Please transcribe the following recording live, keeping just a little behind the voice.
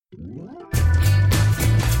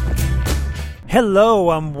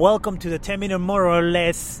Hello and welcome to the 10 Minute More or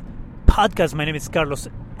Less podcast. My name is Carlos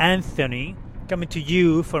Anthony, coming to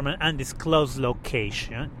you from an undisclosed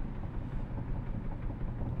location.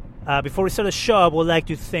 Before we start the show, I would like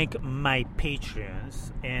to thank my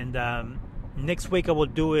patrons. And next week I will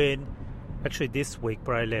do it, actually this week,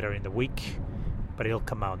 probably later in the week, but it'll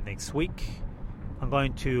come out next week. I'm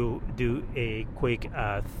going to do a quick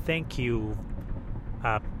thank you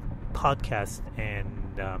podcast and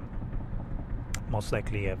most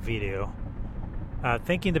likely a video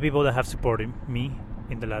thanking the people that have supported me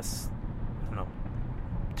in the last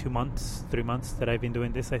 3 months that I've been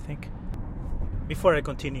doing this. I think before I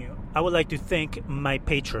continue, I would like to thank my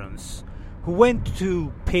patrons who went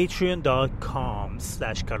to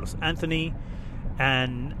patreon.com/Carlos Anthony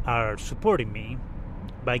and are supporting me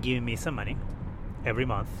by giving me some money every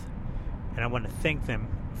month, and I want to thank them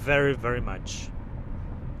very, very much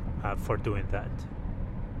for doing that.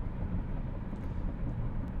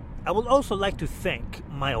 I would also like to thank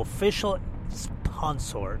my official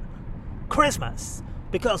sponsor, Christmas,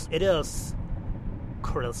 because it is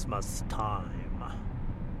Christmas time.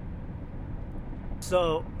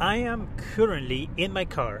 So I am currently in my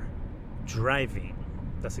car driving.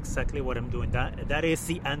 That's exactly what I'm doing. That is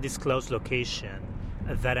the undisclosed location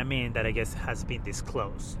that I'm in, that I guess has been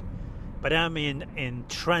disclosed. But I'm in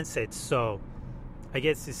transit, so I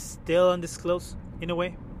guess it's still undisclosed in a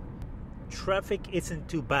way. Traffic isn't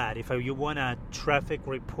too bad. If you want a traffic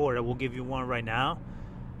report, I will give you one right now.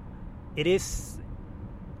 It is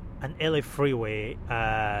an LA freeway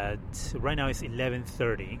right now it's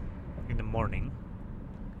 11:30 in the morning,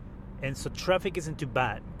 and so traffic isn't too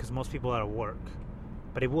bad because most people are at work,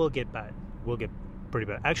 but it will get bad. It will get pretty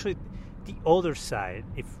bad. Actually, the other side,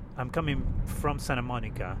 if I'm coming from Santa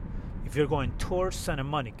Monica, if you're going towards Santa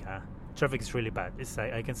Monica, traffic is really bad. It's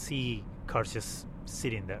like I can see cars just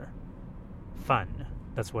sitting there. Fun.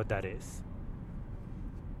 That's what that is.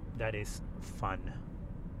 That is fun.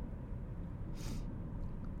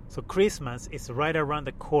 So Christmas is right around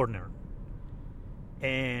the corner,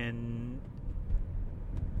 and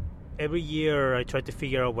every year I try to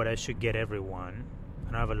figure out what I should get everyone.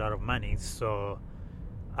 I don't have a lot of money, so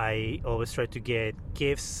I always try to get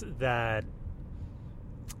gifts that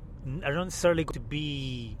are not necessarily going to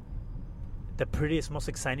be the prettiest, most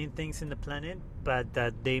exciting things in the planet, but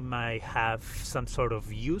that they might have some sort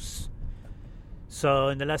of use. So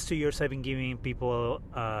in the last 2 years, I've been giving people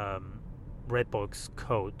Redbox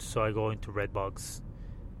codes. So I go into Redbox,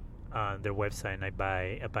 their website, and I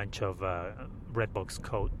buy a bunch of Redbox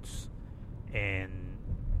codes, and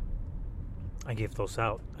I give those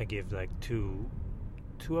out. I give like two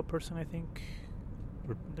a person, I think,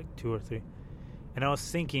 or like 2 or 3. And I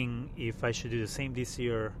was thinking if I should do the same this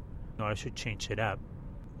year. No, I should change it up.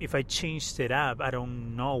 If I changed it up, I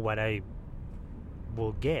don't know what I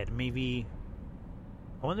will get. Maybe,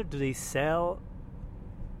 I wonder, do they sell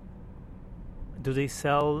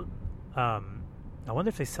I wonder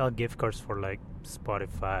if they sell gift cards for like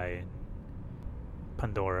Spotify,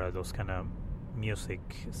 Pandora, those kind of music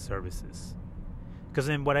services. Because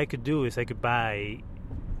then what I could do is I could buy,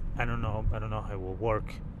 I don't know how it will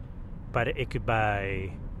work, but it could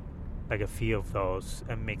buy like a few of those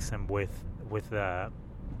and mix them with the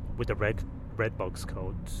Redbox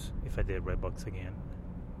codes. If I did Redbox again,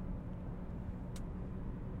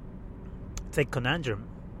 it's like conundrum.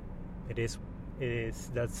 It is.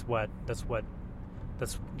 That's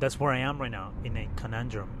where I am right now, in a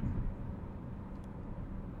conundrum.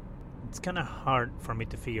 It's kind of hard for me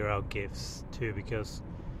to figure out gifts too, because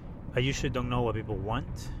I usually don't know what people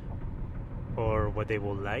want or what they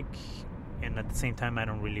will like, and at the same time I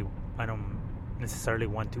don't necessarily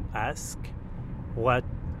want to ask what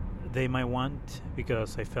they might want,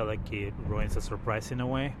 because I feel like it ruins the surprise in a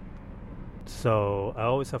way. So I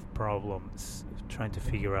always have problems trying to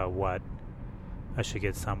figure out what I should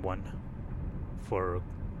get someone for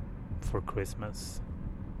Christmas.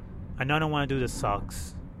 I know I don't want to do the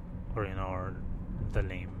socks or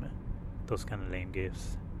those kind of lame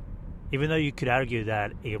gifts. Even though you could argue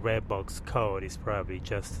that a Redbox code is probably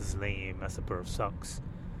just as lame as a pair of socks.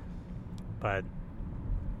 But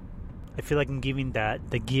I feel like I'm giving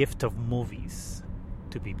the gift of movies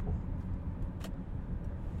to people,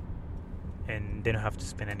 and they don't have to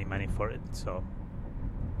spend any money for it. So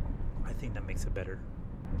I think that makes it better.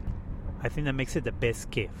 I think that makes it the best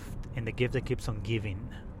gift, and the gift that keeps on giving.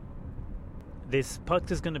 This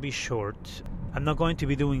podcast is going to be short. I'm not going to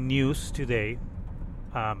be doing news today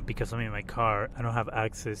because I'm in my car. I don't have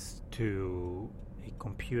access to a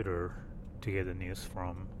computer to get the news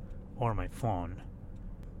from, or my phone,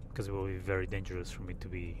 because it will be very dangerous for me to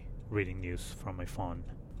be reading news from my phone.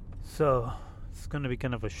 So It's going to be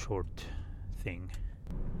kind of a short thing.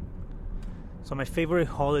 So my favorite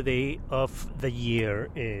holiday of the year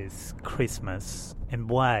is Christmas. And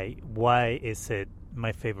why? Why is it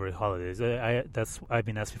my favorite holiday? I've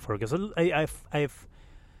been asked before, because I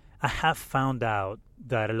have found out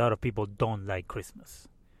that a lot of people don't like Christmas,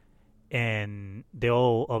 and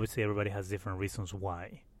obviously everybody has different reasons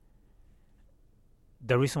why.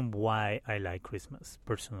 The reason why I like Christmas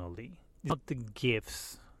personally is not the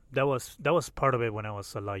gifts. That was part of it when I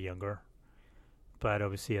was a lot younger. But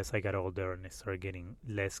obviously, as I got older and I started getting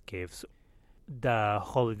less gifts,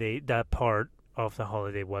 that part of the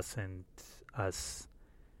holiday wasn't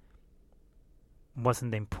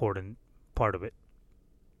the important part of it.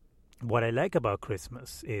 What I like about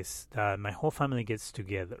Christmas is that my whole family gets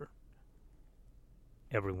together.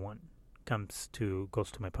 Everyone goes to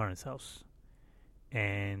my parents' house,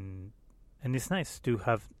 and it's nice to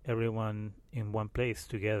have everyone in one place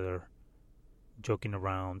together, joking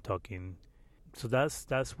around, talking. So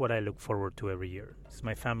that's what I look forward to every year. It's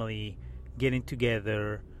my family getting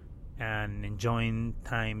together and enjoying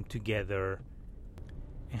time together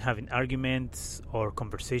and having arguments or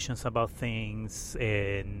conversations about things.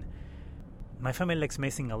 And my family likes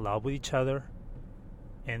messing a lot with each other,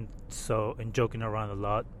 and joking around a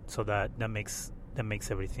lot. So that makes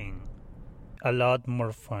everything a lot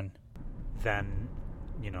more fun than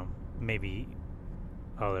maybe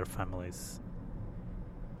other families.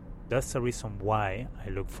 That's the reason why I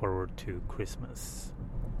look forward to Christmas,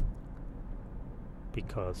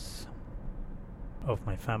 because of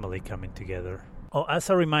my family coming together. Oh, as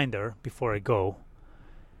a reminder, before I go,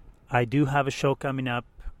 I do have a show coming up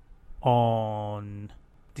on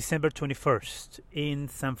December 21st in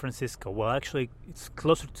San Francisco. Well, actually, it's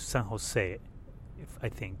closer to San Jose, I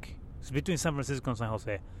think. It's between San Francisco and San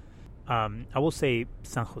Jose. I will say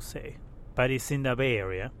San Jose, but it's in the Bay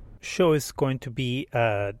Area. Show is going to be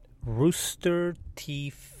at Rooster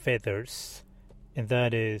Tea Feathers, and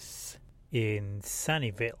that is in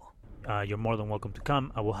Sunnyvale. You're more than welcome to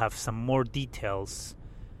come. I will have some more details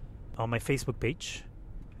on my Facebook page,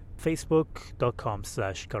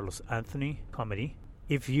 facebook.com/Carlos Anthony Comedy.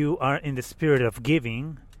 If you are in the spirit of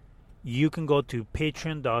giving, you can go to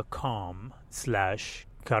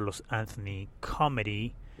patreon.com/Carlos Anthony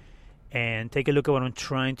Comedy and take a look at what I'm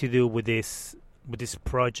trying to do with this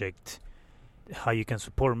project, how you can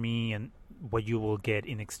support me and what you will get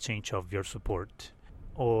in exchange of your support.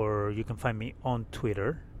 Or you can find me on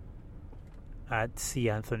Twitter at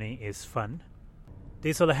CAnthonyIsFun.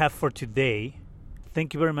 This is all I have for today.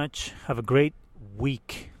 Thank you very much. Have a great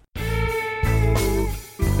week.